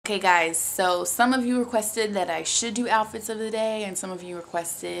Okay guys, so some of you requested that I should do outfits of the day, and some of you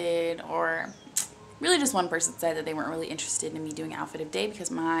requested, or really just one person said that they weren't really interested in me doing outfit of the day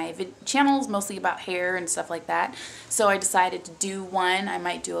because my channel is mostly about hair and stuff like that. So I decided to do one. I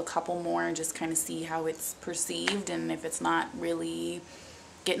might do a couple more and just kind of see how it's perceived, and if it's not really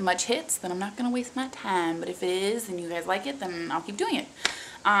getting much hits, then I'm not going to waste my time. But if it is and you guys like it, then I'll keep doing it.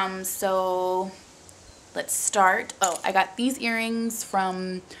 So let's start. Oh, I got these earrings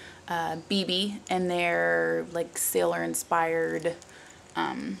from BEBE, and they're like sailor inspired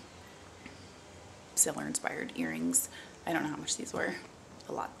earrings. I don't know how much these were.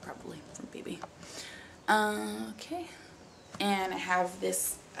 A lot probably from BEBE. Okay, and I have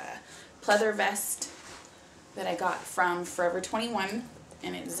this pleather vest that I got from Forever 21,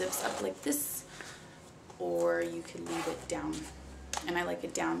 and it zips up like this, or you could leave it down, and I like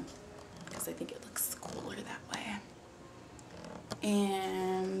it down because I think it looks cooler that way.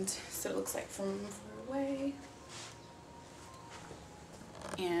 And so it looks like from far away.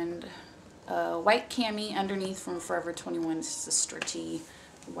 And a white cami underneath from Forever 21. It's just a stretchy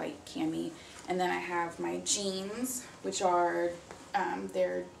white cami. And then I have my jeans, which are,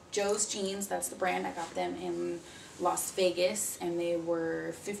 they're Joe's jeans. That's the brand. I got them in Las Vegas, and they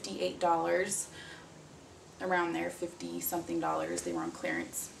were $58. Around there, 50 something dollars. They were on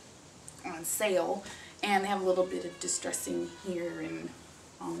clearance, on sale, and they have a little bit of distressing here and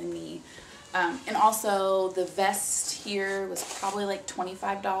on the knee. And also the vest here was probably like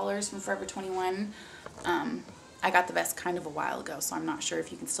 $25 from Forever 21. I got the vest kind of a while ago, so I'm not sure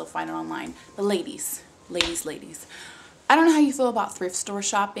if you can still find it online. But ladies, I don't know how you feel about thrift store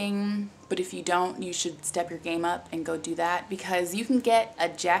shopping, but if you don't, you should step your game up and go do that, because you can get a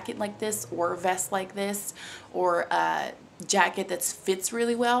jacket like this or a vest like this, or a jacket that fits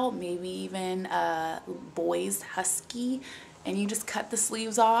really well, maybe even a boy's husky, and you just cut the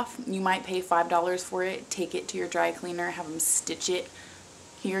sleeves off. You might pay $5 for it, take it to your dry cleaner, have them stitch it.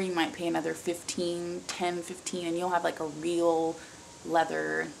 Here you might pay another $10, $15, and you'll have like a real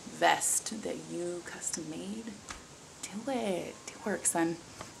leather vest that you custom made. Do it. Do work, son.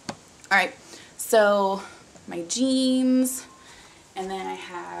 Alright, so my jeans, and then I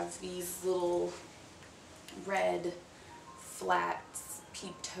have these little red flat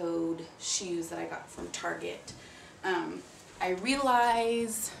peep-toed shoes that I got from Target. I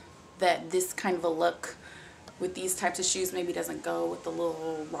realize that this kind of a look with these types of shoes maybe doesn't go with the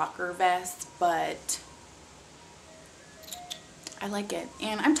little rocker vest, but I like it.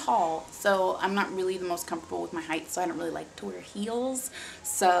 And I'm tall, so I'm not really the most comfortable with my height, so I don't really like to wear heels.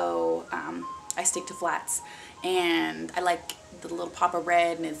 So I stick to flats. And I like the little pop of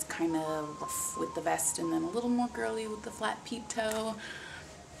red, and it's kind of rough with the vest, and then a little more girly with the flat peep toe.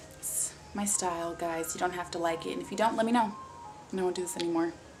 It's my style, guys. You don't have to like it. And if you don't, let me know. I won't do this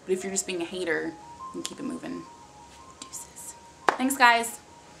anymore. But if you're just being a hater, then keep it moving. Deuces. Thanks, guys.